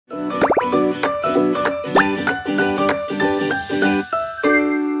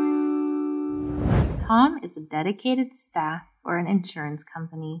is a dedicated staff for an insurance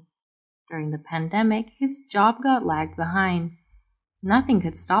company. During the pandemic, his job got lagged behind. Nothing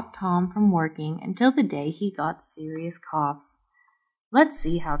could stop Tom from working until the day he got serious coughs. Let's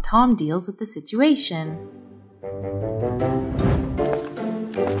see how Tom deals with the situation.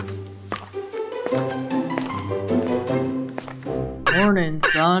 Morning,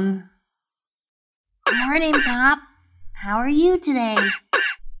 son. Morning, Pop. How are you today?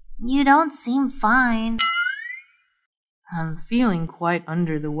 You don't seem fine. I'm feeling quite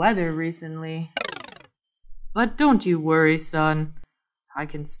under the weather recently. But don't you worry, son. I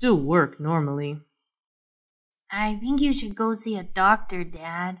can still work normally. I think you should go see a doctor,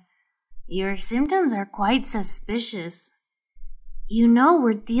 Dad. Your symptoms are quite suspicious. You know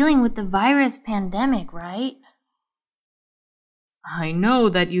we're dealing with the virus pandemic, right? I know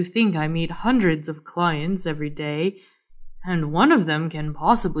that you think I meet hundreds of clients every day, and one of them can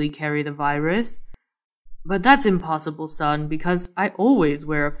possibly carry the virus. But that's impossible, son, because I always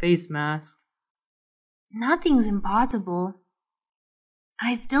wear a face mask. Nothing's impossible.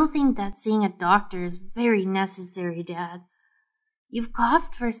 I still think that seeing a doctor is very necessary, Dad. You've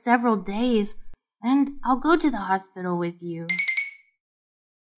coughed for several days, and I'll go to the hospital with you.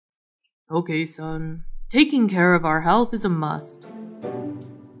 Okay, son. Taking care of our health is a must.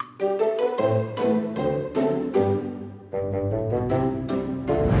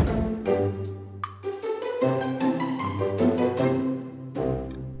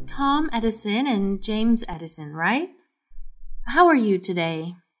 Tom Edison and James Edison, right? How are you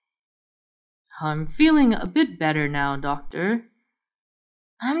today? I'm feeling a bit better now, Doctor.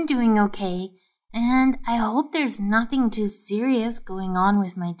 I'm doing okay, and I hope there's nothing too serious going on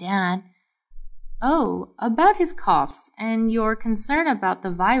with my dad. Oh, about his coughs and your concern about the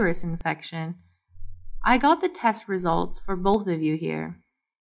virus infection. I got the test results for both of you here.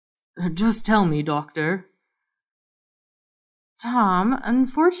 Just tell me, Doctor. Tom,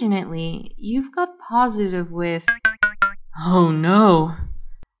 unfortunately, you've got positive with... Oh no.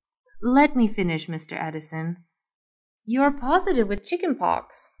 Let me finish, Mr. Edison. You're positive with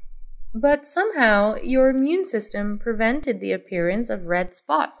chickenpox, but somehow your immune system prevented the appearance of red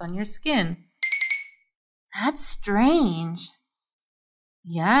spots on your skin. That's strange.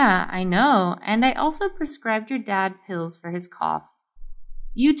 Yeah, I know, and I also prescribed your dad pills for his cough.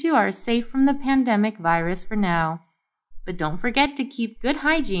 You two are safe from the pandemic virus for now, but don't forget to keep good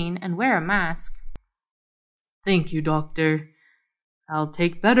hygiene and wear a mask. Thank you, Doctor. I'll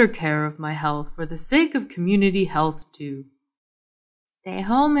take better care of my health for the sake of community health, too. Stay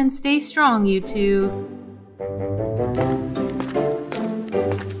home and stay strong, you two.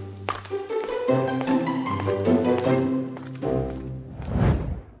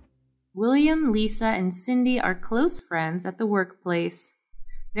 William, Lisa, and Cindy are close friends at the workplace.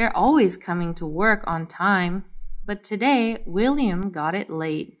 They're always coming to work on time, but today William got it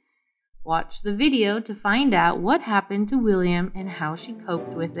late. Watch the video to find out what happened to William and how she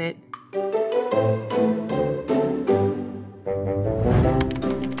coped with it.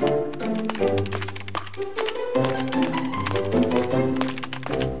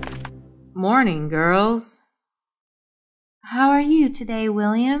 Morning, girls. How are you today,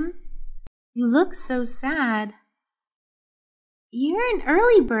 William? You look so sad. You're an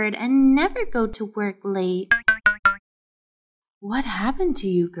early bird and never go to work late. What happened to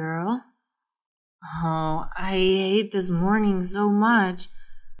you, girl? Oh, I hate this morning so much.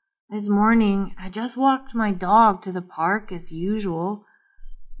 This morning, I just walked my dog to the park as usual,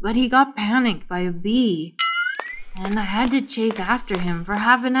 but he got panicked by a bee, and I had to chase after him for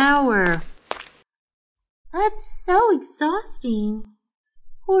half an hour. That's so exhausting.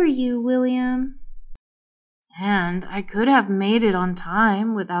 Poor you, William. And I could have made it on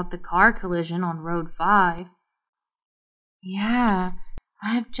time without the car collision on Road 5. Yeah,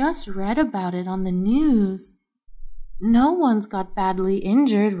 I've just read about it on the news. No one's got badly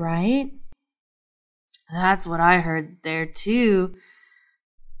injured, right? That's what I heard there too.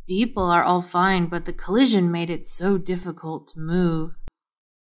 People are all fine, but the collision made it so difficult to move.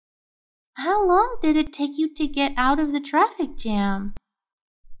 How long did it take you to get out of the traffic jam?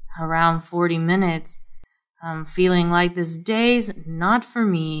 Around 40 minutes. I'm feeling like this day's not for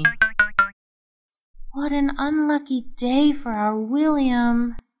me. What an unlucky day for our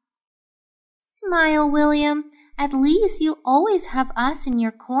William. Smile, William. At least you always have us in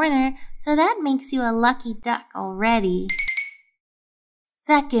your corner, so that makes you a lucky duck already.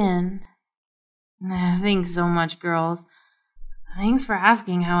 Second. Thanks so much, girls. Thanks for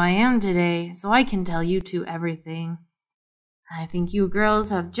asking how I am today, so I can tell you two everything. I think you girls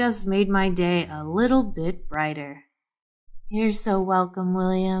have just made my day a little bit brighter. You're so welcome,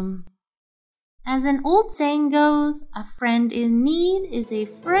 William. As an old saying goes, a friend in need is a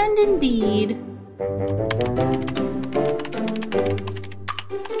friend indeed.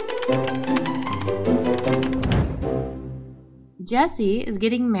 Jessie is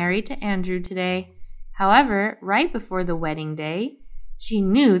getting married to Andrew today. However, right before the wedding day, she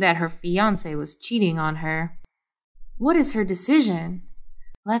knew that her fiancé was cheating on her. What is her decision?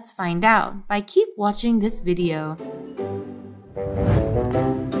 Let's find out by keep watching this video.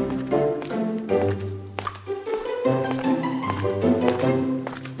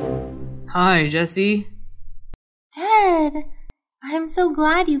 Hi, Jessie. Ted, I'm so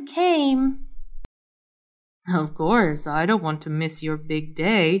glad you came. Of course, I don't want to miss your big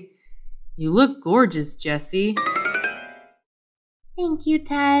day. You look gorgeous, Jessie. Thank you,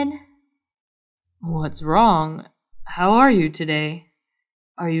 Ted. What's wrong? How are you today?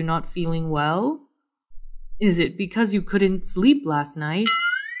 Are you not feeling well? Is it because you couldn't sleep last night?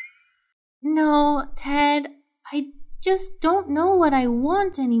 No, Ted, I just don't know what I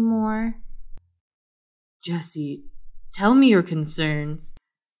want anymore. Jessie, tell me your concerns.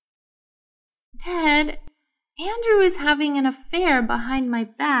 Ted, Andrew is having an affair behind my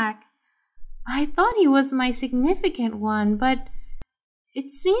back. I thought he was my significant one, but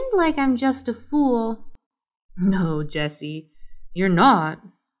it seemed like I'm just a fool. No, Jessie, you're not.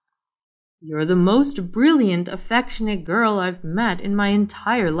 You're the most brilliant, affectionate girl I've met in my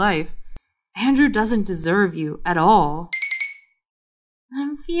entire life. Andrew doesn't deserve you at all.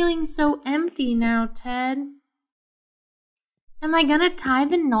 I'm feeling so empty now, Ted. Am I gonna tie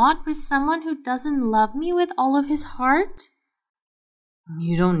the knot with someone who doesn't love me with all of his heart?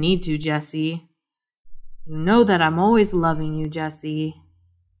 You don't need to, Jessie. You know that I'm always loving you, Jessie.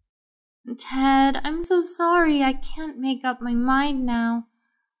 Ted, I'm so sorry I can't make up my mind now.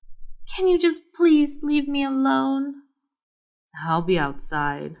 Can you just please leave me alone? I'll be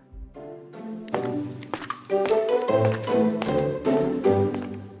outside.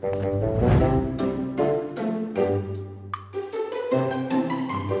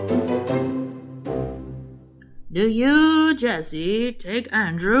 Do you, Jessie, take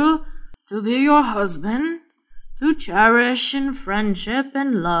Andrew to be your husband, to cherish in friendship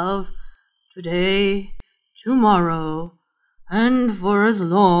and love, today, tomorrow, and for as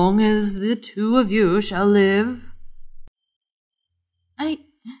long as the two of you shall live?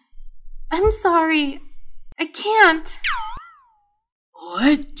 I'm sorry. I can't.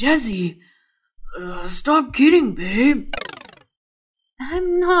 What, Jessie? Stop kidding, babe.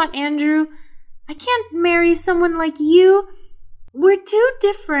 I'm not, Andrew. I can't marry someone like you. We're too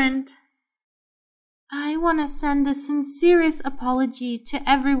different. I want to send the sincerest apology to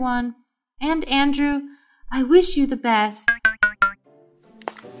everyone. And Andrew, I wish you the best.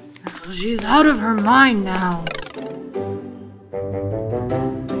 She's out of her mind now.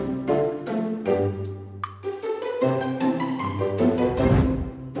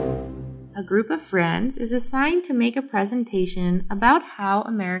 A group of friends is assigned to make a presentation about how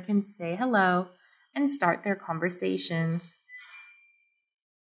Americans say hello and start their conversations.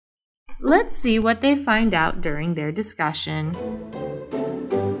 Let's see what they find out during their discussion.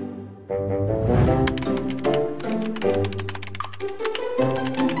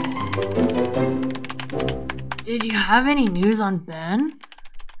 Did you have any news on Ben?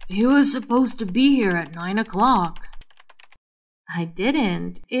 He was supposed to be here at 9 o'clock. I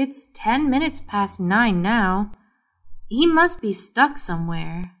didn't. It's 10 minutes past 9 now. He must be stuck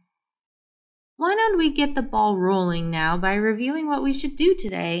somewhere. Why don't we get the ball rolling now by reviewing what we should do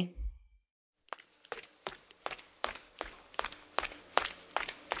today?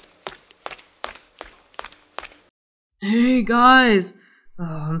 Hey guys,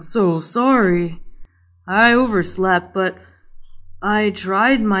 I'm so sorry. I overslept, but I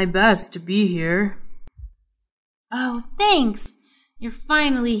tried my best to be here. Oh, thanks. You're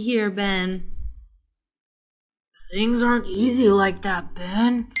finally here, Ben. Things aren't easy like that,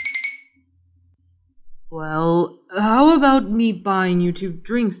 Ben. Well, how about me buying you 2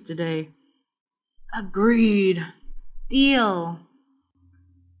 drinks today? Agreed. Deal.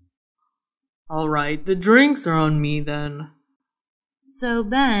 Alright, the drinks are on me then. So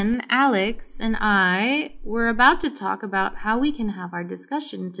Ben, Alex, and I were about to talk about how we can have our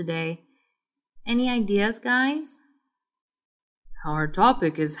discussion today. Any ideas, guys? Our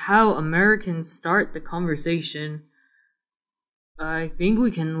topic is how Americans start the conversation. I think we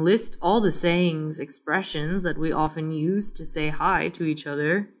can list all the sayings, expressions that we often use to say hi to each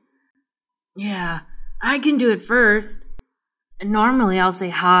other. Yeah, I can do it first. Normally I'll say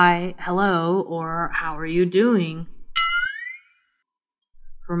hi, hello, or how are you doing?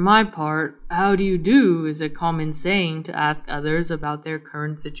 For my part, how do you do is a common saying to ask others about their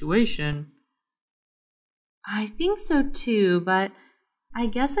current situation. I think so too, but I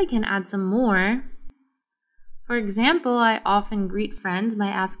guess I can add some more. For example, I often greet friends by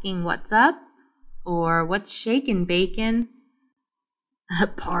asking what's up or what's shakin' bacon.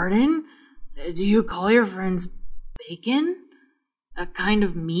 Pardon? Do you call your friends bacon? A kind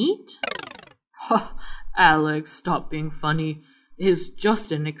of meat? Alex, stop being funny. It's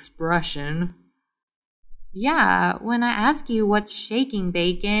just an expression. Yeah, when I ask you what's shaking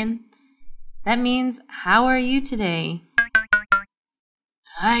bacon, that means how are you today?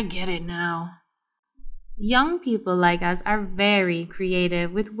 I get it now. Young people like us are very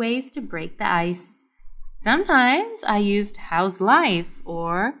creative with ways to break the ice. Sometimes I used how's life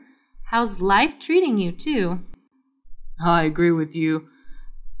or how's life treating you too. I agree with you.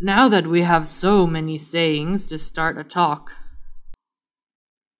 Now that we have so many sayings to start a talk.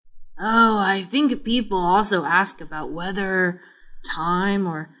 Oh, I think people also ask about weather, time,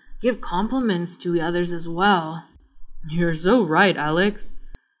 or give compliments to others as well. You're so right, Alex.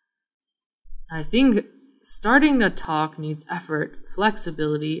 I think starting a talk needs effort,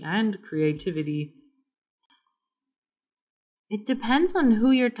 flexibility, and creativity. It depends on who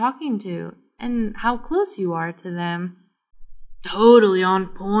you're talking to and how close you are to them. Totally on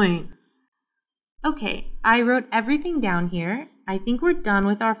point. Okay, I wrote everything down here. I think we're done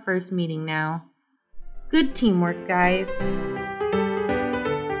with our first meeting now. Good teamwork, guys.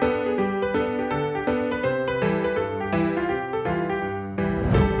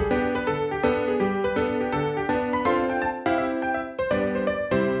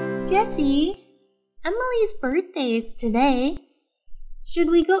 Jessie, Emily's birthday is today. Should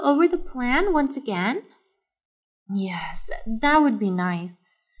we go over the plan once again? Yes, that would be nice.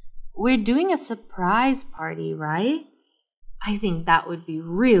 We're doing a surprise party, right? I think that would be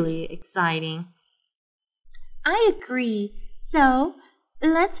really exciting. I agree. So,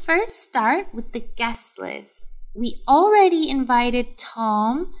 let's first start with the guest list. We already invited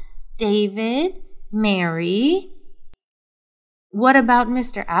Tom, David, Mary. What about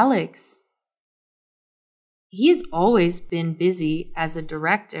Mr. Alex? He's always been busy as a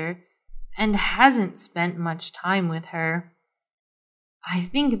director and hasn't spent much time with her. I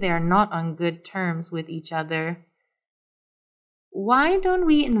think they're not on good terms with each other. Why don't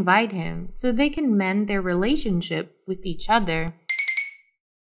we invite him so they can mend their relationship with each other?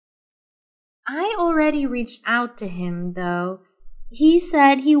 I already reached out to him, though. He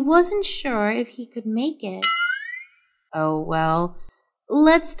said he wasn't sure if he could make it. Oh, well,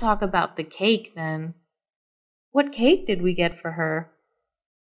 let's talk about the cake then. What cake did we get for her?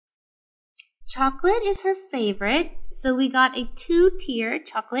 Chocolate is her favorite, so we got a 2-tier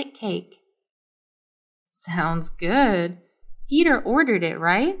chocolate cake. Sounds good. Peter ordered it,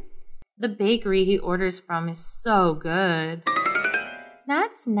 right? The bakery he orders from is so good.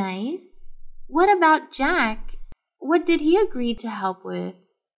 That's nice. What about Jack? What did he agree to help with?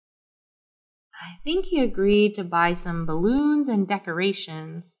 I think he agreed to buy some balloons and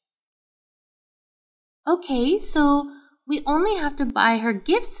decorations. Okay, so we only have to buy her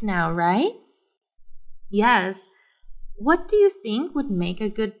gifts now, right? Yes. What do you think would make a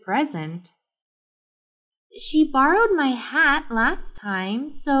good present? She borrowed my hat last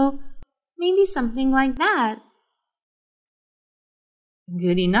time, so maybe something like that.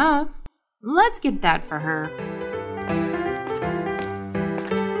 Good enough. Let's get that for her.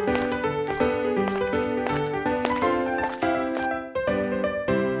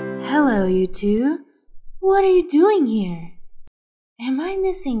 Hello, you two. What are you doing here? Am I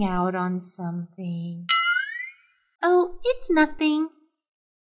missing out on something? Oh, it's nothing.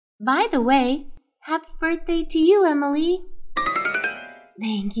 By the way, happy birthday to you, Emily.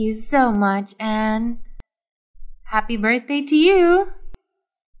 Thank you so much, Anne. Happy birthday to you.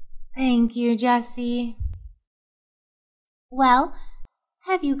 Thank you, Jessie. Well,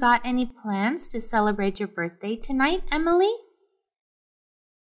 have you got any plans to celebrate your birthday tonight, Emily?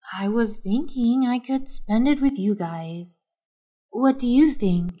 I was thinking I could spend it with you guys. What do you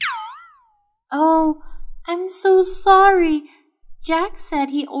think? Oh, I'm so sorry. Jack said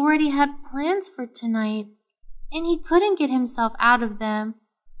he already had plans for tonight, and he couldn't get himself out of them.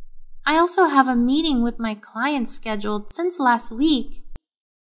 I also have a meeting with my client scheduled since last week.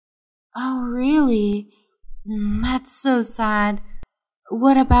 Oh, really? That's so sad.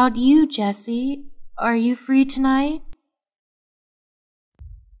 What about you, Jessie? Are you free tonight?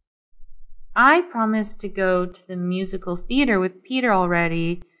 I promised to go to the musical theater with Peter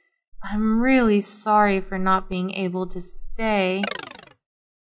already. I'm really sorry for not being able to stay.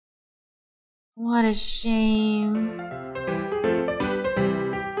 What a shame.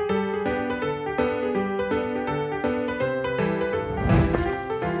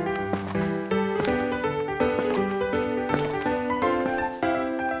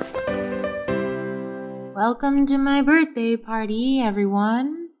 Welcome to my birthday party,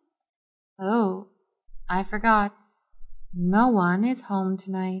 everyone. Oh, I forgot. No one is home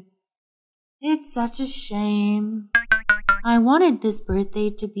tonight. It's such a shame. I wanted this birthday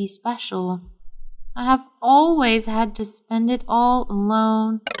to be special. I have always had to spend it all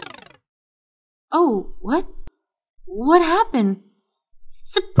alone. Oh, what? What happened?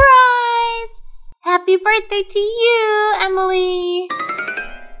 Surprise! Happy birthday to you, Emily!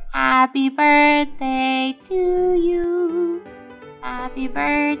 Happy birthday to you. Happy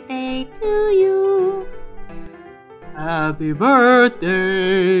birthday to you. Happy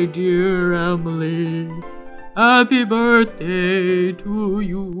birthday, dear Emily. Happy birthday to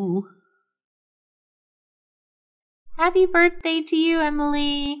you. Happy birthday to you,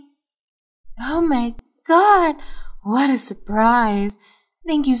 Emily. Oh my God, what a surprise.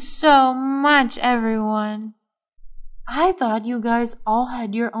 Thank you so much, everyone. I thought you guys all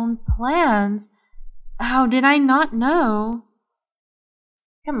had your own plans. How did I not know?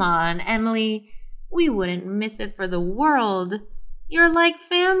 Come on, Emily. We wouldn't miss it for the world. You're like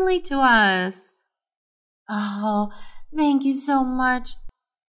family to us. Oh, thank you so much.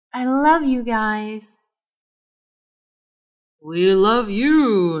 I love you guys. We love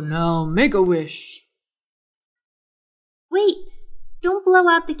you. Now make a wish. Wait, don't blow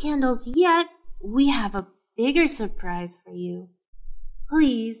out the candles yet. We have a bigger surprise for you.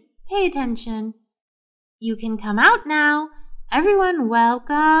 Please pay attention. You can come out now. Everyone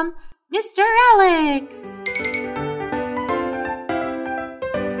welcome Mr. Alex.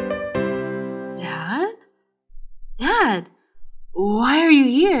 Dad, why are you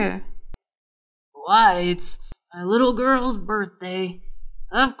here? Why, it's my little girl's birthday.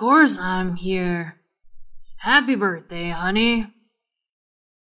 Of course I'm here. Happy birthday, honey.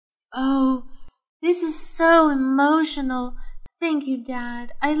 Oh, this is so emotional. Thank you,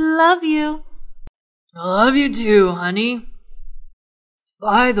 Dad. I love you. I love you too, honey.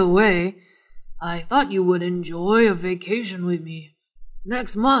 By the way, I thought you would enjoy a vacation with me.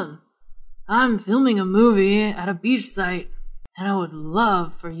 Next month, I'm filming a movie at a beach site, and I would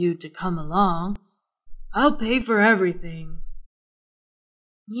love for you to come along. I'll pay for everything.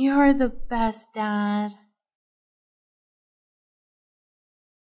 You're the best, Dad.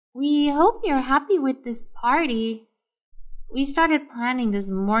 We hope you're happy with this party. We started planning this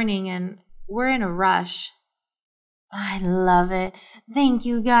morning and we're in a rush. I love it. Thank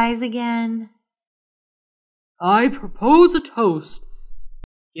you guys again. I propose a toast.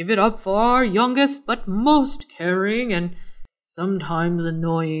 Give it up for our youngest but most caring and sometimes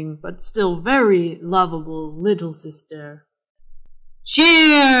annoying but still very lovable little sister.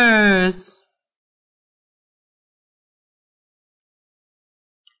 Cheers!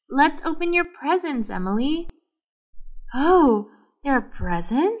 Let's open your presents, Emily. Oh, there are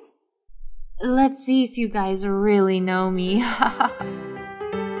presents? Let's see if you guys really know me.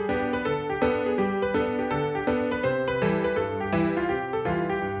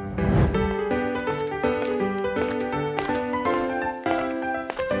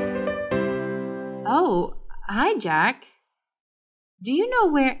 Oh, hi, Jack. Do you know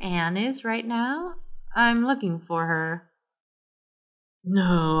where Anne is right now? I'm looking for her.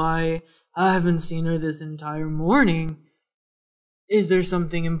 No, I haven't seen her this entire morning. Is there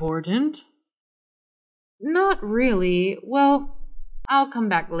something important? Not really. Well, I'll come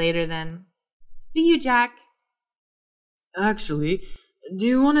back later then. See you, Jack. Actually, do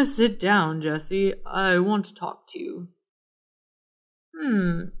you want to sit down, Jessie? I want to talk to you.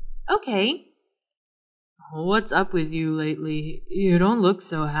 Okay. What's up with you lately? You don't look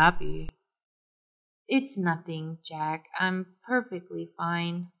so happy. It's nothing, Jack. I'm perfectly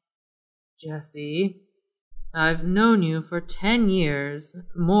fine. Jessie, I've known you for 10 years,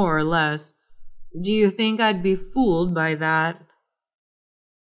 more or less. Do you think I'd be fooled by that?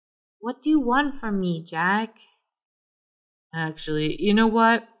 What do you want from me, Jack? Actually, you know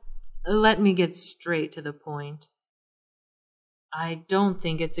what? Let me get straight to the point. I don't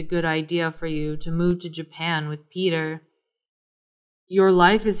think it's a good idea for you to move to Japan with Peter. Your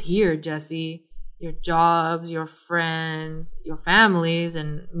life is here, Jessie. Your jobs, your friends, your families,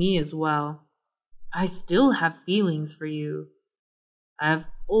 and me as well. I still have feelings for you. I've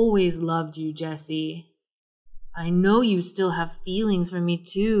always loved you, Jessie. I know you still have feelings for me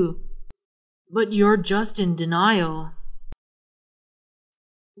too, but you're just in denial.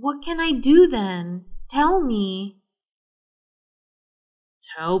 What can I do then? Tell me.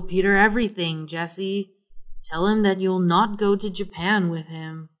 Tell Peter everything, Jessie. Tell him that you'll not go to Japan with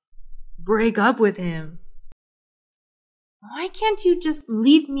him. Break up with him. Why can't you just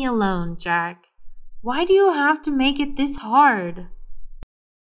leave me alone, Jack? Why do you have to make it this hard?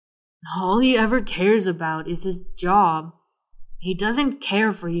 All he ever cares about is his job. He doesn't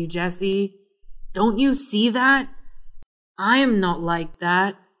care for you, Jesse. Don't you see that? I am not like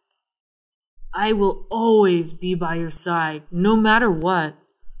that. I will always be by your side, no matter what.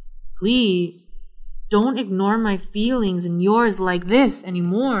 Please, don't ignore my feelings and yours like this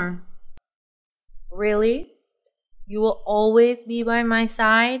anymore. Really? You will always be by my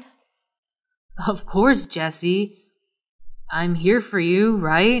side? Of course, Jesse. I'm here for you,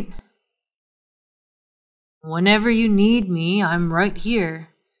 right? Whenever you need me, I'm right here.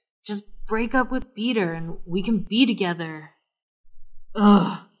 Just break up with Peter and we can be together.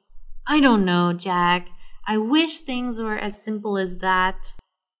 Ugh. I don't know, Jack. I wish things were as simple as that.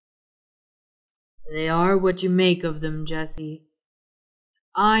 They are what you make of them, Jesse.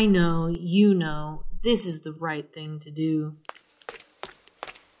 I know, you know, this is the right thing to do.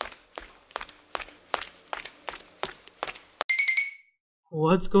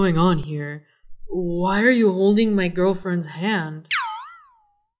 What's going on here? Why are you holding my girlfriend's hand?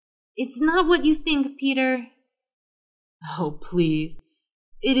 It's not what you think, Peter. Oh, please.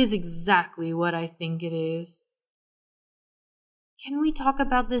 It is exactly what I think it is. Can we talk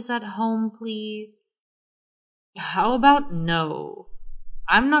about this at home, please? How about no?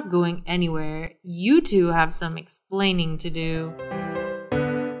 I'm not going anywhere. You two have some explaining to do.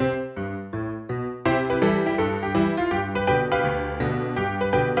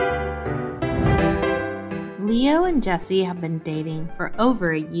 Leo and Jesse have been dating for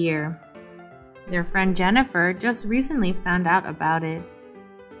over a year. Their friend Jennifer just recently found out about it.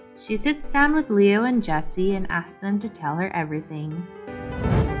 She sits down with Leo and Jesse and asks them to tell her everything.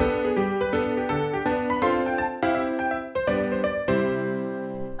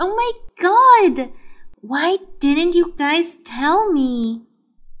 Oh my God! Why didn't you guys tell me?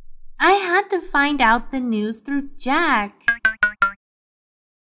 I had to find out the news through Jack.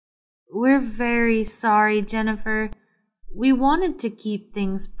 We're very sorry, Jennifer. We wanted to keep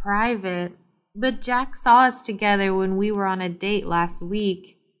things private, but Jack saw us together when we were on a date last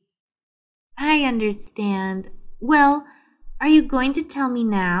week. I understand. Well, are you going to tell me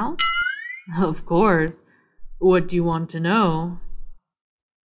now? Of course. What do you want to know?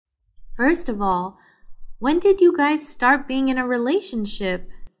 First of all, when did you guys start being in a relationship?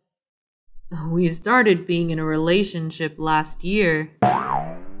 We started being in a relationship last year.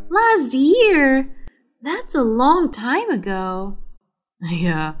 Last year? That's a long time ago.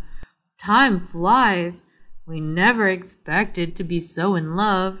 Yeah, time flies. We never expected to be so in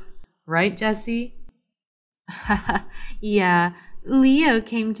love. Right, Jesse? Yeah, Leo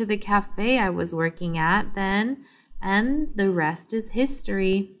came to the cafe I was working at then, and the rest is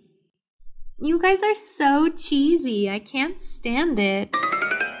history. You guys are so cheesy. I can't stand it.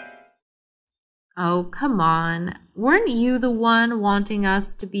 Oh, come on. Weren't you the one wanting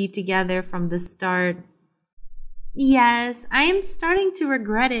us to be together from the start? Yes, I am starting to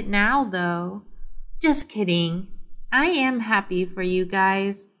regret it now, though. Just kidding. I am happy for you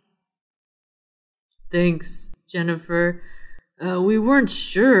guys. Thanks, Jennifer. We weren't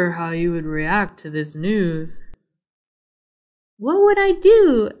sure how you would react to this news. What would I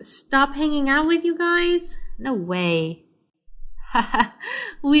do? Stop hanging out with you guys? No way. Haha,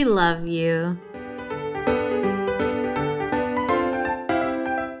 we love you.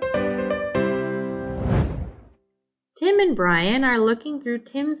 Tim and Brian are looking through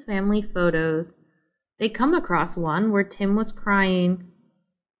Tim's family photos. They come across one where Tim was crying.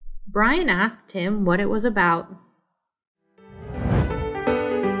 Brian asked Tim what it was about.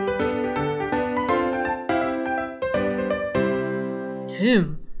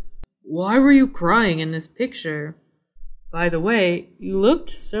 Tim, why were you crying in this picture? By the way, you looked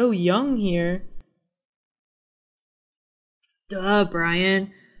so young here. Duh,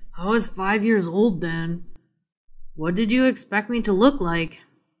 Brian. I was 5 years old then. What did you expect me to look like?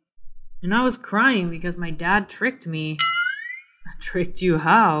 And I was crying because my dad tricked me. Tricked you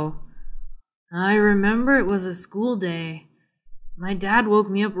how? I remember it was a school day. My dad woke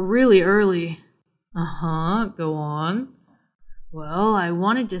me up really early. Go on. Well, I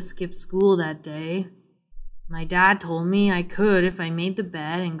wanted to skip school that day. My dad told me I could if I made the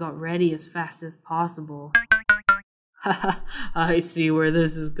bed and got ready as fast as possible. I see where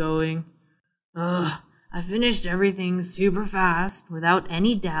this is going. I finished everything super fast, without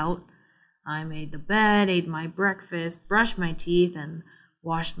any doubt. I made the bed, ate my breakfast, brushed my teeth, and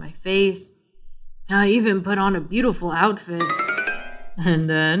washed my face. I even put on a beautiful outfit. And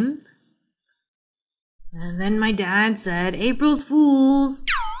then my dad said, "April's Fools."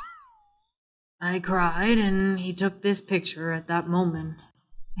 I cried, and he took this picture at that moment.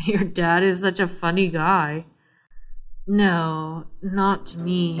 Your dad is such a funny guy. No, not to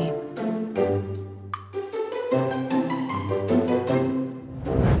me.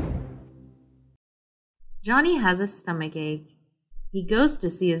 Johnny has a stomachache. He goes to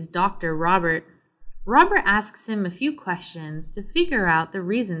see his doctor, Robert. Robert asks him a few questions to figure out the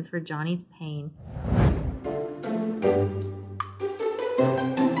reasons for Johnny's pain.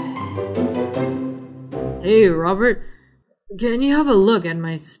 Hey, Robert, can you have a look at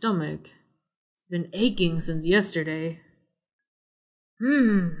my stomach? It's been aching since yesterday.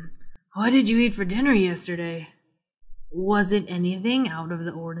 What did you eat for dinner yesterday? Was it anything out of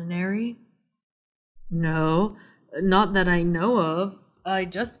the ordinary? No, not that I know of. I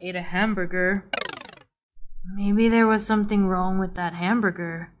just ate a hamburger. Maybe there was something wrong with that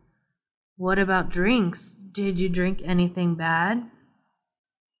hamburger. What about drinks? Did you drink anything bad?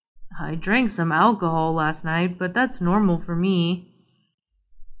 I drank some alcohol last night, but that's normal for me.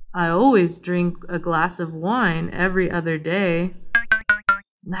 I always drink a glass of wine every other day.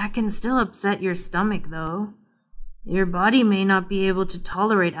 That can still upset your stomach, though. Your body may not be able to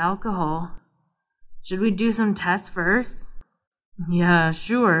tolerate alcohol. Should we do some tests first? Yeah,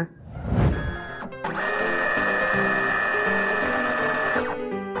 sure.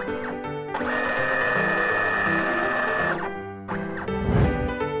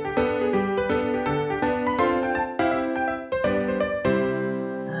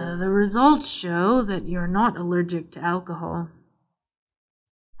 The results show that you're not allergic to alcohol.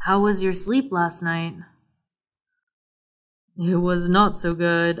 How was your sleep last night? It was not so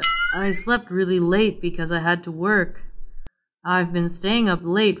good. I slept really late because I had to work. I've been staying up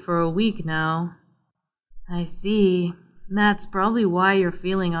late for a week now. I see. That's probably why you're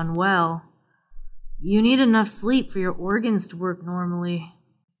feeling unwell. You need enough sleep for your organs to work normally.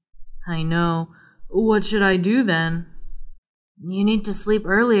 I know. What should I do then? You need to sleep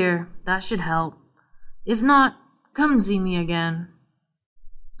earlier. That should help. If not, come see me again.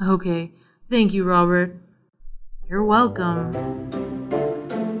 Okay. Thank you, Robert. You're welcome.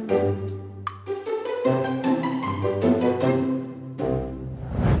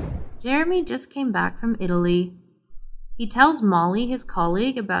 Jeremy just came back from Italy. He tells Molly, his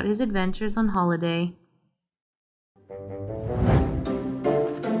colleague, about his adventures on holiday.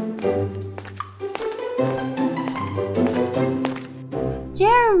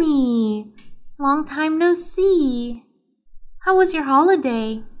 Jeremy! Long time no see. How was your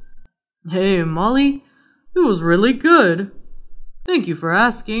holiday? Hey, Molly. It was really good. Thank you for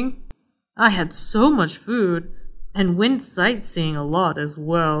asking. I had so much food and went sightseeing a lot as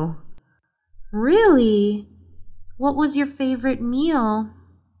well. Really? What was your favorite meal?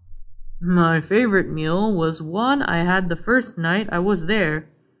 My favorite meal was one I had the first night I was there.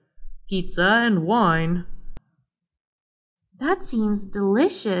 Pizza and wine. That seems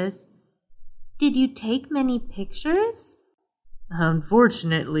delicious. Did you take many pictures?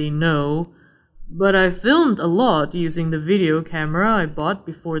 Unfortunately, no. But I filmed a lot using the video camera I bought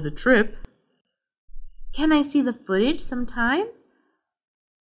before the trip. Can I see the footage sometime?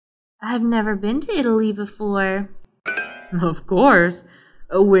 I've never been to Italy before. Of course.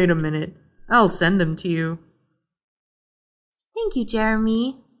 Oh, wait a minute. I'll send them to you. Thank you,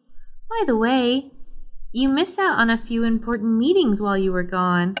 Jeremy. By the way, you missed out on a few important meetings while you were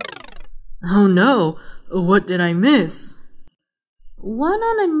gone. Oh no, what did I miss? One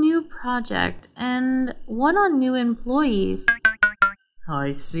on a new project and one on new employees.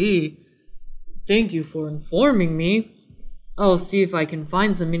 I see. Thank you for informing me. I'll see if I can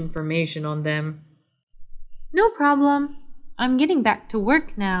find some information on them. No problem. I'm getting back to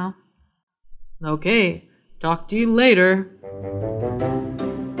work now. Okay, talk to you later.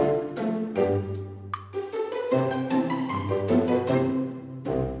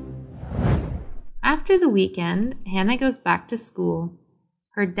 After the weekend, Hannah goes back to school.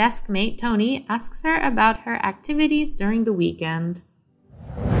 Her desk mate, Tony, asks her about her activities during the weekend.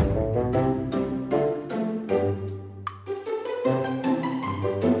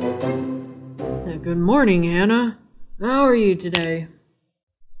 Good morning, Hannah. How are you today?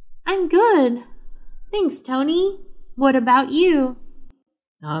 I'm good. Thanks, Tony. What about you?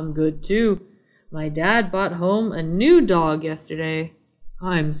 I'm good too. My dad bought home a new dog yesterday.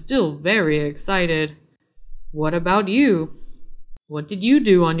 I'm still very excited. What about you? What did you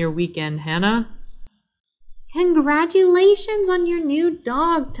do on your weekend, Hannah? Congratulations on your new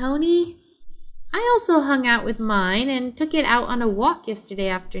dog, Tony. I also hung out with mine and took it out on a walk yesterday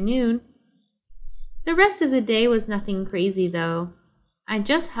afternoon. The rest of the day was nothing crazy, though. I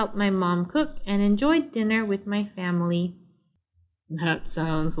just helped my mom cook and enjoyed dinner with my family. That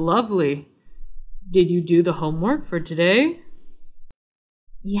sounds lovely. Did you do the homework for today?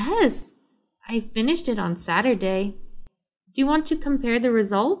 Yes, I finished it on Saturday. Do you want to compare the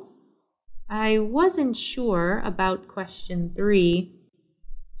results? I wasn't sure about question 3.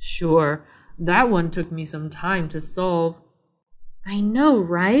 Sure, that one took me some time to solve. I know,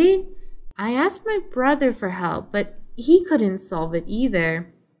 right? I asked my brother for help, but he couldn't solve it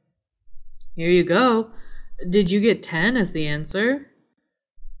either. Here you go. Did you get 10 as the answer?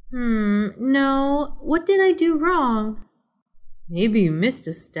 No. What did I do wrong? Maybe you missed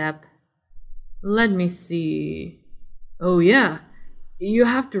a step. Let me see. Oh yeah, you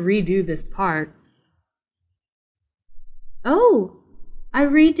have to redo this part. Oh, I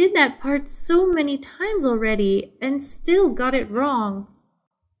redid that part so many times already and still got it wrong.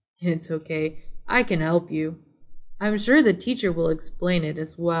 It's okay, I can help you. I'm sure the teacher will explain it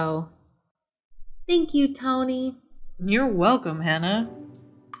as well. Thank you, Tony. You're welcome, Hannah.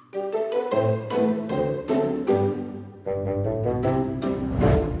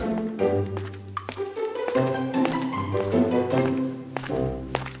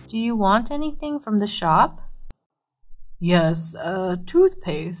 Do you want anything from the shop? Yes,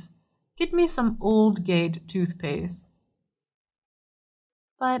 toothpaste. Get me some Old Gate toothpaste.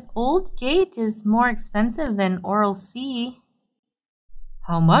 But Old Gate is more expensive than Oral-C.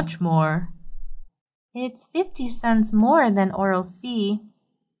 How much more? It's 50 cents more than Oral-C.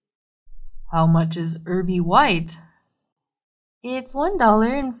 How much is Irby White? It's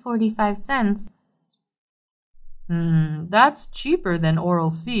 $1.45. That's cheaper than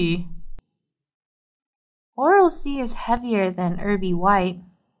Oral-C. Oral-C is heavier than Irby White.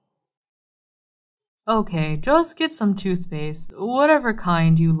 Okay, just get some toothpaste, whatever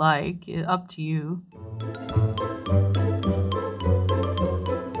kind you like, up to you.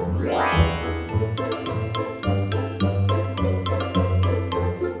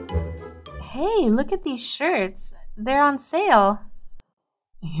 Hey, look at these shirts. They're on sale.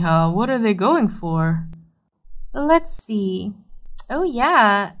 Yeah, what are they going for? Let's see. Oh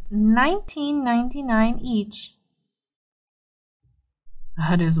yeah, $19.99 each.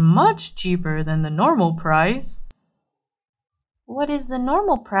 That is much cheaper than the normal price. What is the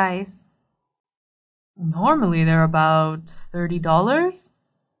normal price? Normally they're about $30.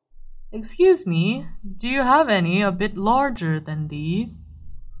 Excuse me, do you have any a bit larger than these?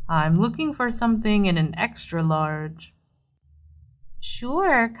 I'm looking for something in an extra large.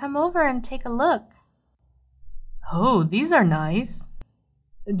 Sure, come over and take a look. Oh, these are nice.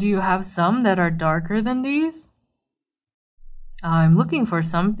 Do you have some that are darker than these? I'm looking for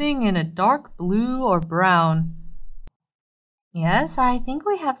something in a dark blue or brown. Yes, I think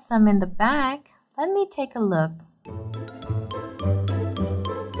we have some in the back. Let me take a look.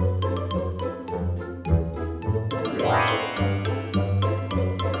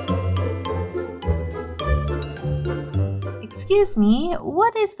 Excuse me,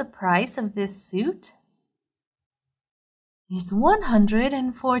 what is the price of this suit? It's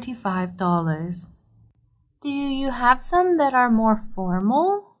 $145. Do you have some that are more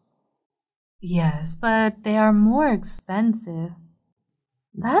formal? Yes, but they are more expensive.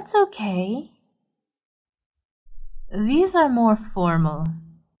 That's okay. These are more formal.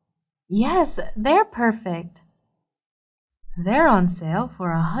 Yes, they're perfect. They're on sale for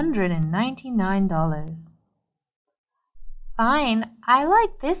 $199. Fine, I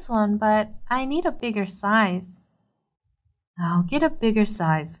like this one, but I need a bigger size. I'll get a bigger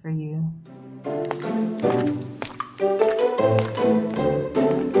size for you.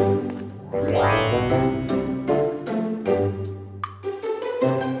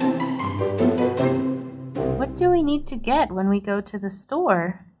 What do we need to get when we go to the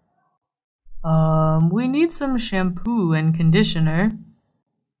store? We need some shampoo and conditioner.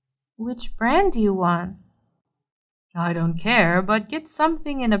 Which brand do you want? I don't care, but get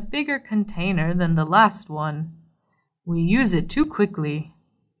something in a bigger container than the last one. We use it too quickly.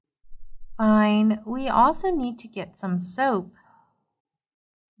 Fine. We also need to get some soap.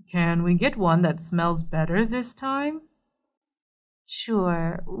 Can we get one that smells better this time?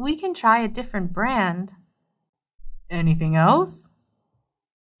 Sure. We can try a different brand. Anything else?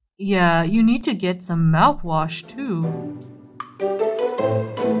 Yeah, you need to get some mouthwash too.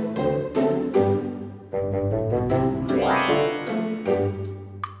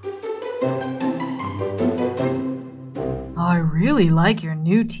 I really like your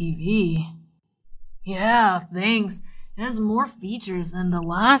new TV. Yeah, thanks. It has more features than the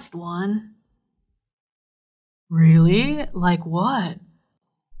last one. Really? Like what?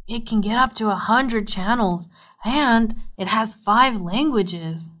 It can get up to 100 channels, and it has 5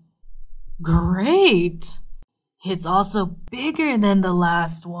 languages. Great! It's also bigger than the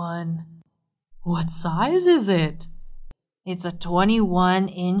last one. What size is it? It's a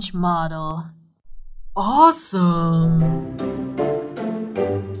 21-inch model. Awesome!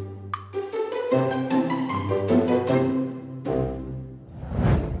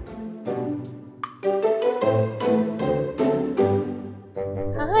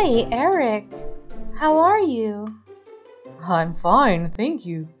 Hi, Eric. How are you? I'm fine, thank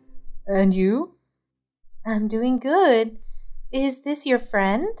you. And you? I'm doing good. Is this your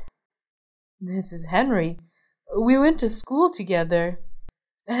friend? This is Henry. We went to school together.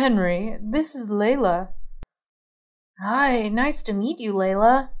 Henry, this is Layla. Hi, nice to meet you,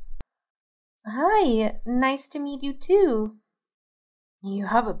 Layla. Hi, nice to meet you too. You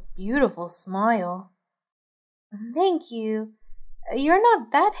have a beautiful smile. Thank you. You're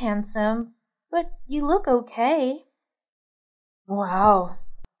not that handsome, but you look okay. Wow,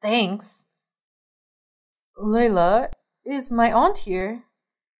 thanks. Layla, is my aunt here?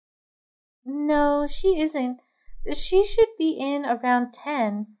 No, she isn't. She should be in around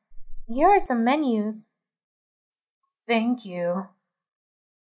 10. Here are some menus. Thank you.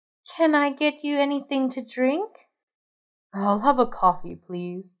 Can I get you anything to drink? I'll have a coffee,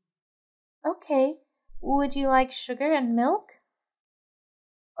 please. Okay. Would you like sugar and milk?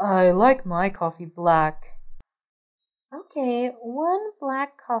 I like my coffee black. Okay, one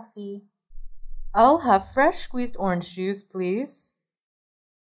black coffee. I'll have fresh squeezed orange juice, please.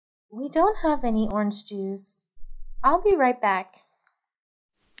 We don't have any orange juice. I'll be right back.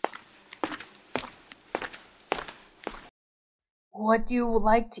 What do you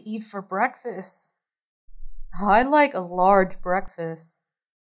like to eat for breakfast? I like a large breakfast.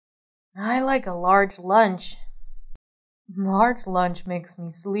 I like a large lunch. Large lunch makes me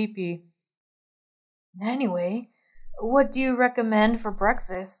sleepy. Anyway, what do you recommend for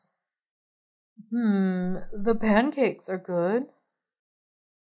breakfast? The pancakes are good.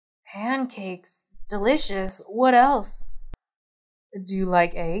 Pancakes. Delicious. What else? Do you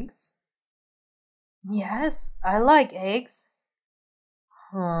like eggs? Yes, I like eggs.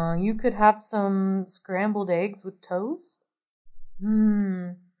 You could have some scrambled eggs with toast.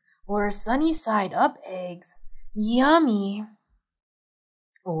 Or sunny side up eggs. Yummy.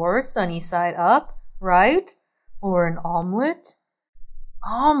 Or sunny side up, right? Or an omelet.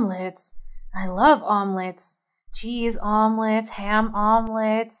 Omelets. I love omelets. Cheese omelets, ham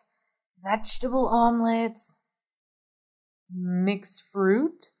omelets, vegetable omelets. Mixed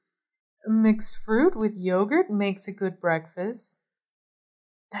fruit. Mixed fruit with yogurt makes a good breakfast.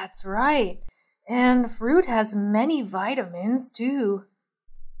 That's right. And fruit has many vitamins too.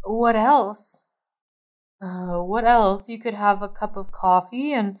 What else? What else? You could have a cup of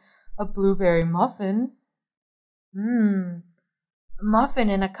coffee and a blueberry muffin. Muffin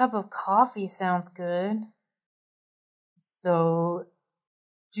and a cup of coffee sounds good. So,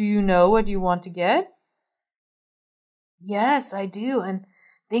 do you know what you want to get? Yes, I do, and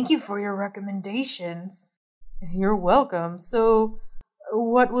thank you for your recommendations. You're welcome. So,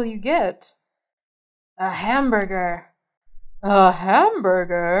 what will you get? A hamburger. A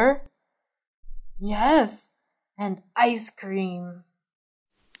hamburger? Yes, and ice cream.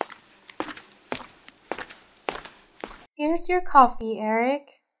 Here's your coffee, Eric.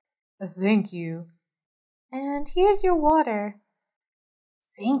 Thank you. And here's your water.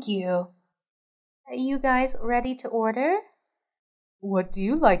 Thank you. Are you guys ready to order? What do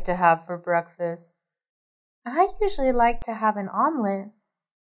you like to have for breakfast? I usually like to have an omelet.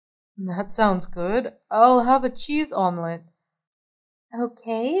 That sounds good. I'll have a cheese omelet.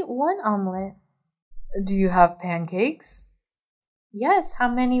 Okay, one omelet. Do you have pancakes? Yes, how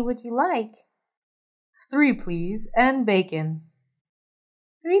many would you like? 3, please, and bacon.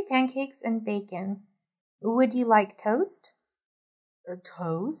 3 pancakes and bacon. Would you like toast?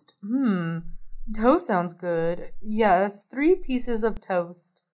 Toast? Toast sounds good. Yes, 3 pieces of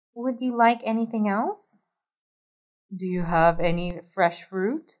toast. Would you like anything else? Do you have any fresh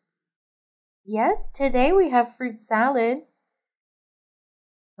fruit? Yes, today we have fruit salad.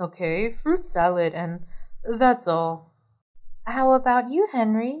 Okay, fruit salad, and that's all. How about you,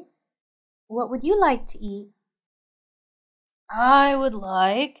 Henry? What would you like to eat? I would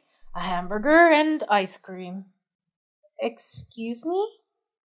like a hamburger and ice cream. Excuse me?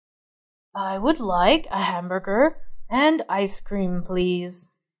 I would like a hamburger and ice cream, please.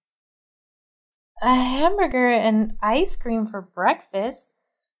 A hamburger and ice cream for breakfast?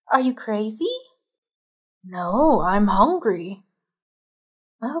 Are you crazy? No, I'm hungry.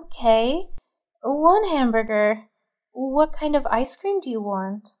 Okay, 1 hamburger. What kind of ice cream do you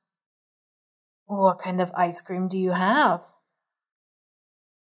want? What kind of ice cream do you have?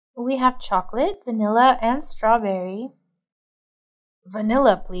 We have chocolate, vanilla, and strawberry.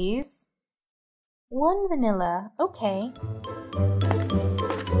 Vanilla, please. 1 vanilla, okay.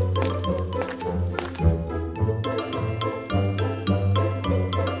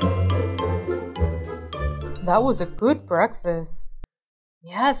 That was a good breakfast.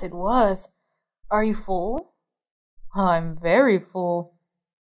 Yes, it was. Are you full? I'm very full.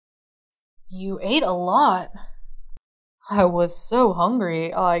 You ate a lot. I was so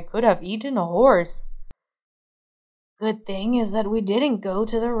hungry, I could have eaten a horse. Good thing is that we didn't go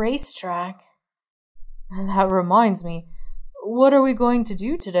to the racetrack. That reminds me, what are we going to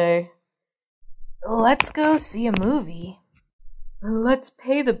do today? Let's go see a movie. Let's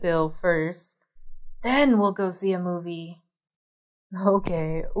pay the bill first. Then we'll go see a movie.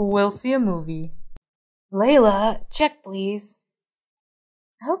 Okay, we'll see a movie. Layla, check please.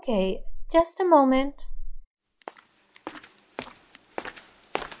 Okay, just a moment.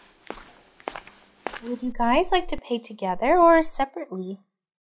 Would you guys like to pay together or separately?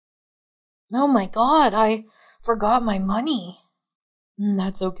 Oh my god, I forgot my money.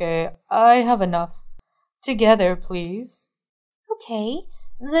 That's okay. I have enough. Together, please. Okay,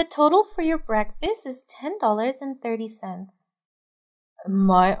 the total for your breakfast is $10.30.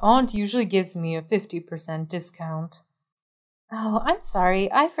 My aunt usually gives me a 50% discount. Oh, I'm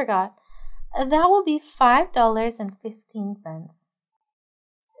sorry, I forgot. That will be $5.15.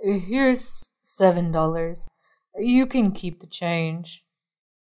 Here's $7. You can keep the change.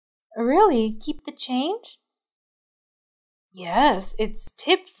 Really? Keep the change? Yes, it's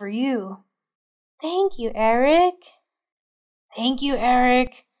tipped for you. Thank you, Eric. Thank you,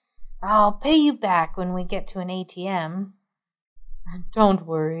 Eric. I'll pay you back when we get to an ATM. Don't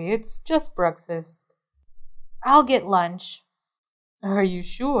worry, it's just breakfast. I'll get lunch. Are you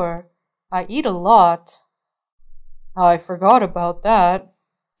sure? I eat a lot. I forgot about that.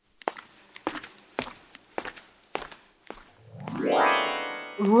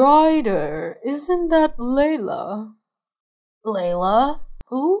 Ryder, isn't that Layla? Layla?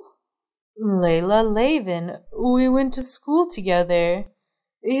 Who? Layla Lavin. We went to school together.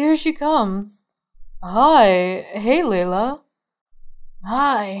 Here she comes. Hi. Hey, Layla.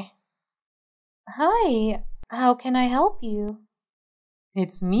 Hi. Hi, how can I help you?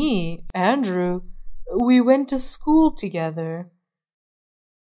 It's me, Andrew. We went to school together.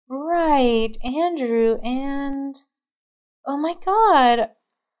 Right, Andrew and... Oh my god,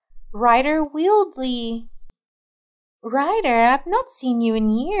 Ryder Wieldley. Ryder, I've not seen you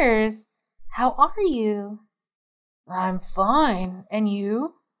in years. How are you? I'm fine. And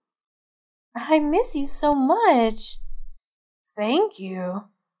you? I miss you so much. Thank you.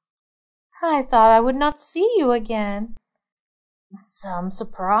 I thought I would not see you again. Some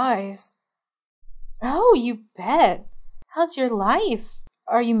surprise. Oh, you bet. How's your life?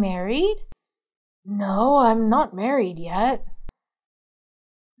 Are you married? No, I'm not married yet.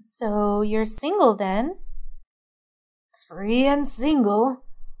 So you're single then? Free and single.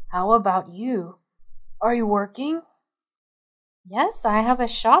 How about you? Are you working? Yes, I have a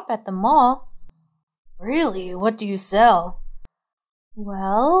shop at the mall. Really? What do you sell?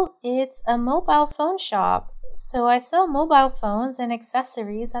 Well, it's a mobile phone shop, so I sell mobile phones and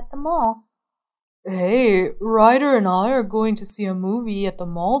accessories at the mall. Hey, Ryder and I are going to see a movie at the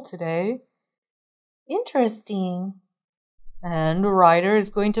mall today. Interesting. And Ryder is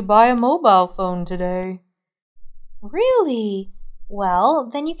going to buy a mobile phone today. Really? Well,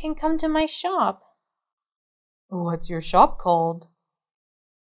 then you can come to my shop. What's your shop called?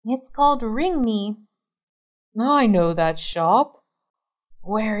 It's called Ring Me. I know that shop.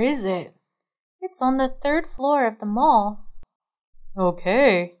 Where is it? It's on the 3rd floor of the mall.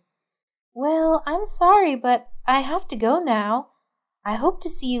 Okay. Well, I'm sorry, but I have to go now. I hope to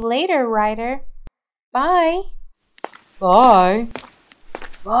see you later, Ryder. Bye. Bye.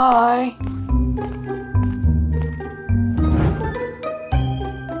 Bye.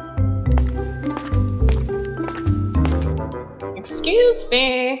 Excuse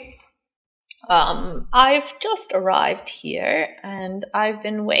me. I've just arrived here and I've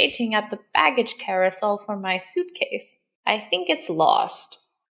been waiting at the baggage carousel for my suitcase. I think it's lost.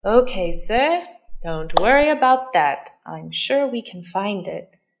 Okay, sir. Don't worry about that. I'm sure we can find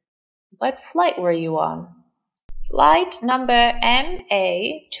it. What flight were you on? Flight number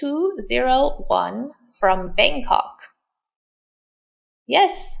MA201 from Bangkok.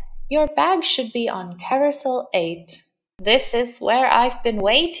 Yes, your bag should be on Carousel 8. This is where I've been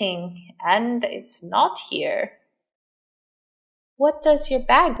waiting, and it's not here. What does your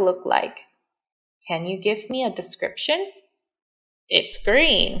bag look like? Can you give me a description? It's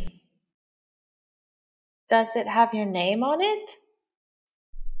green. Does it have your name on it?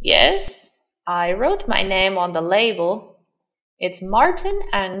 Yes, I wrote my name on the label. It's Martin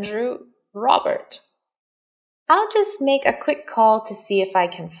Andrew Robert. I'll just make a quick call to see if I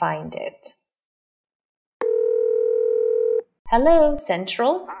can find it. Hello,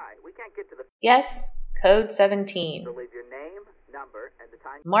 Central? Hi, we can't get to the... Yes, Code 17. So leave your name, number, and the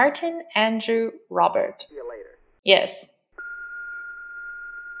time. Martin Andrew Robert. See you later. Yes.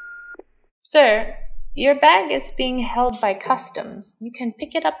 Sir, your bag is being held by customs. You can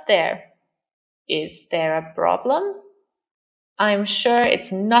pick it up there. Is there a problem? I'm sure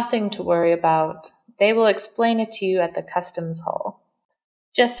it's nothing to worry about. They will explain it to you at the customs hall.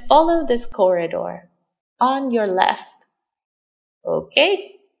 Just follow this corridor. On your left.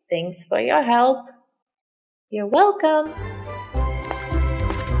 Okay, thanks for your help. You're welcome.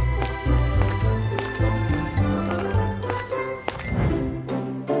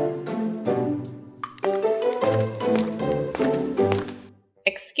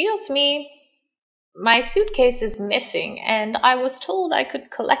 Excuse me. My suitcase is missing and I was told I could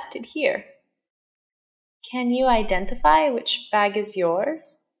collect it here. Can you identify which bag is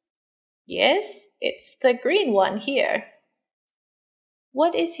yours? Yes, it's the green one here.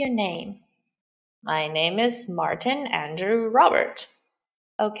 What is your name? My name is Martin Andrew Robert.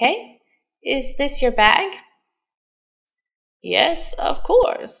 Okay, is this your bag? Yes, of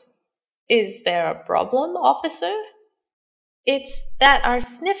course. Is there a problem, officer? It's that our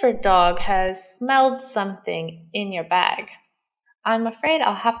sniffer dog has smelled something in your bag. I'm afraid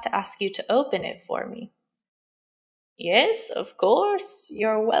I'll have to ask you to open it for me. Yes, of course.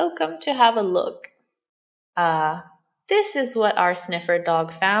 You're welcome to have a look. This is what our sniffer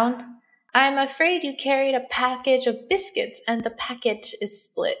dog found. I'm afraid you carried a package of biscuits and the package is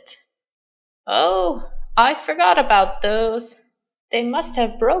split. Oh, I forgot about those. They must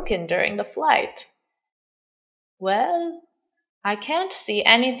have broken during the flight. Well, I can't see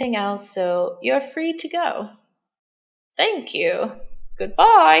anything else, so you're free to go. Thank you.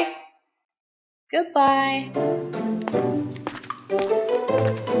 Goodbye. Goodbye.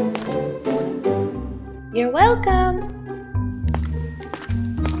 You're welcome.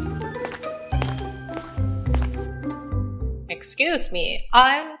 Excuse me,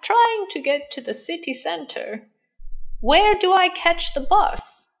 I'm trying to get to the city center. Where do I catch the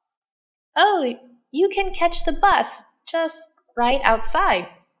bus? Oh, you can catch the bus just right outside.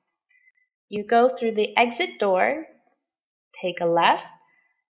 You go through the exit doors, take a left.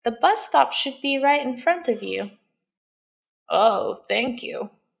 The bus stop should be right in front of you. Oh, thank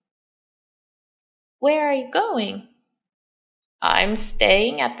you. Where are you going? I'm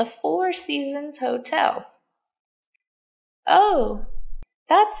staying at the Four Seasons Hotel. Oh,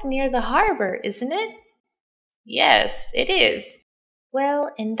 that's near the harbor, isn't it? Yes, it is.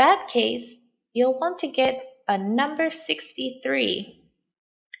 Well, in that case, you'll want to get a number 63,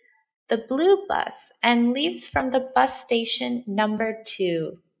 the blue bus, and leaves from the bus station number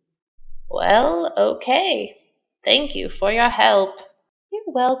 2. Well, okay. Thank you for your help. You're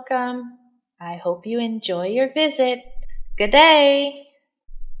welcome. I hope you enjoy your visit. Good day.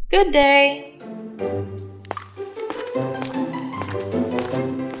 Good day.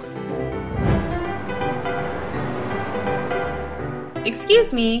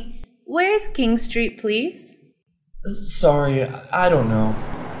 Excuse me, where's King Street, please? Sorry, I don't know.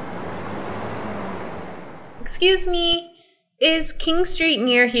 Excuse me, is King Street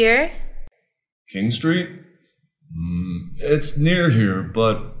near here? King Street? It's near here,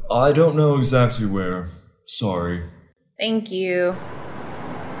 but I don't know exactly where. Sorry. Thank you.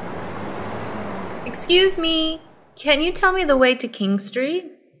 Excuse me, can you tell me the way to King Street?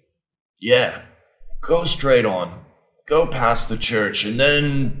 Yeah. Go straight on. Go past the church and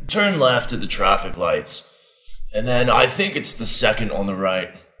then turn left at the traffic lights. And then I think it's the second on the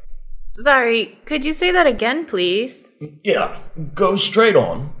right. Sorry, could you say that again, please? Yeah, go straight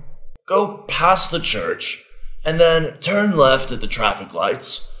on. Go past the church and then turn left at the traffic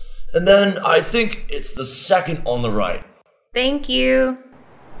lights. And then I think it's the second on the right. Thank you.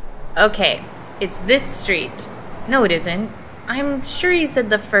 Okay, it's this street. No, it isn't. I'm sure you said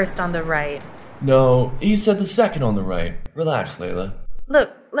the first on the right. No, he said the second on the right. Relax, Layla.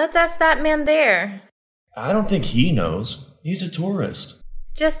 Look, let's ask that man there. I don't think he knows. He's a tourist.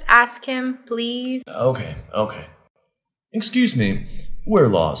 Just ask him, please. Okay. Excuse me, we're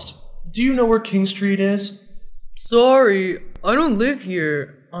lost. Do you know where King Street is? Sorry, I don't live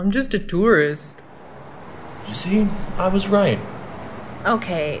here. I'm just a tourist. You see, I was right.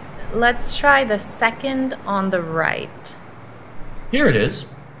 Okay, let's try the second on the right. Here it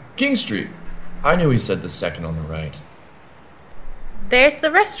is. King Street. I knew he said the second on the right. There's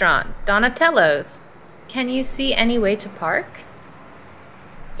the restaurant, Donatello's. Can you see any way to park?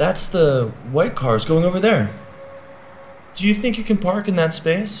 That's the white cars going over there. Do you think you can park in that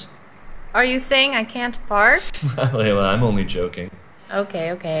space? Are you saying I can't park? Layla, I'm only joking.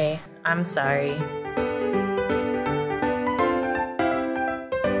 Okay. I'm sorry.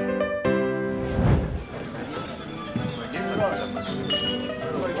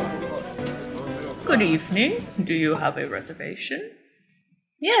 Good evening. Do you have a reservation?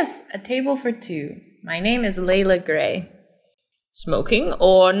 Yes, a table for two. My name is Layla Gray. Smoking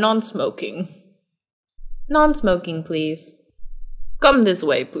or non-smoking? Non-smoking, please. Come this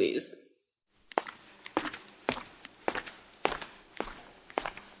way, please.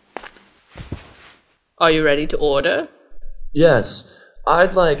 Are you ready to order? Yes,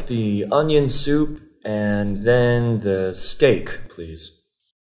 I'd like the onion soup and then the steak, please.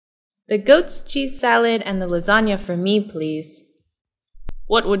 The goat's cheese salad and the lasagna for me, please.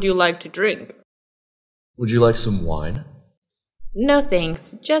 What would you like to drink? Would you like some wine? No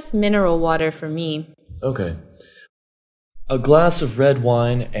thanks, just mineral water for me. Okay. A glass of red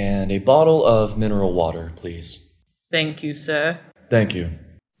wine and a bottle of mineral water, please. Thank you, sir. Thank you.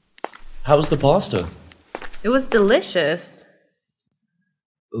 How was the pasta? It was delicious.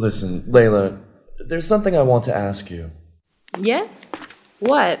 Listen, Layla, there's something I want to ask you. Yes?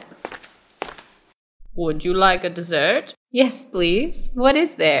 What? Would you like a dessert? Yes, please. What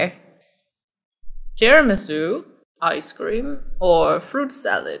is there? Tiramisu, ice cream, or fruit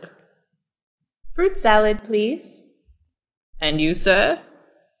salad? Fruit salad, please. And you, sir?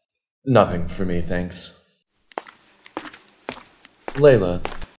 Nothing for me, thanks. Layla.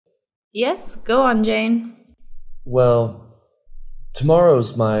 Yes, go on, Jane. Well,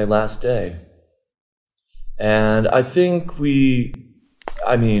 tomorrow's my last day. And I think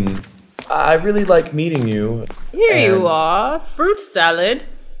I really like meeting you. Here you are, fruit salad.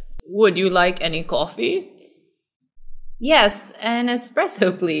 Would you like any coffee? Yes, an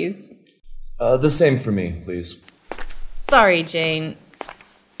espresso, please. The same for me, please. Sorry, Jane.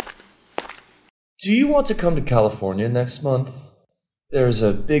 Do you want to come to California next month? There's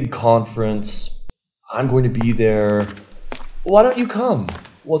a big conference. I'm going to be there. Why don't you come?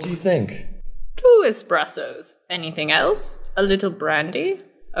 What do you think? 2 espressos. Anything else? A little brandy?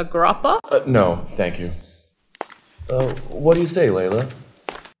 A grappa? No, thank you. What do you say, Layla?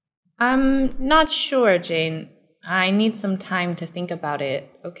 I'm not sure, Jane. I need some time to think about it,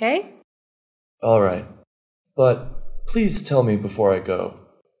 okay? All right. But please tell me before I go.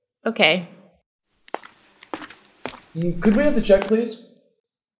 Okay. Could we have the check, please?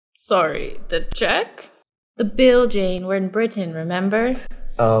 Sorry, the check? The bill, Jane. We're in Britain, remember?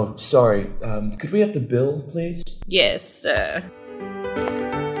 Oh, sorry. Could we have the bill, please? Yes, sir.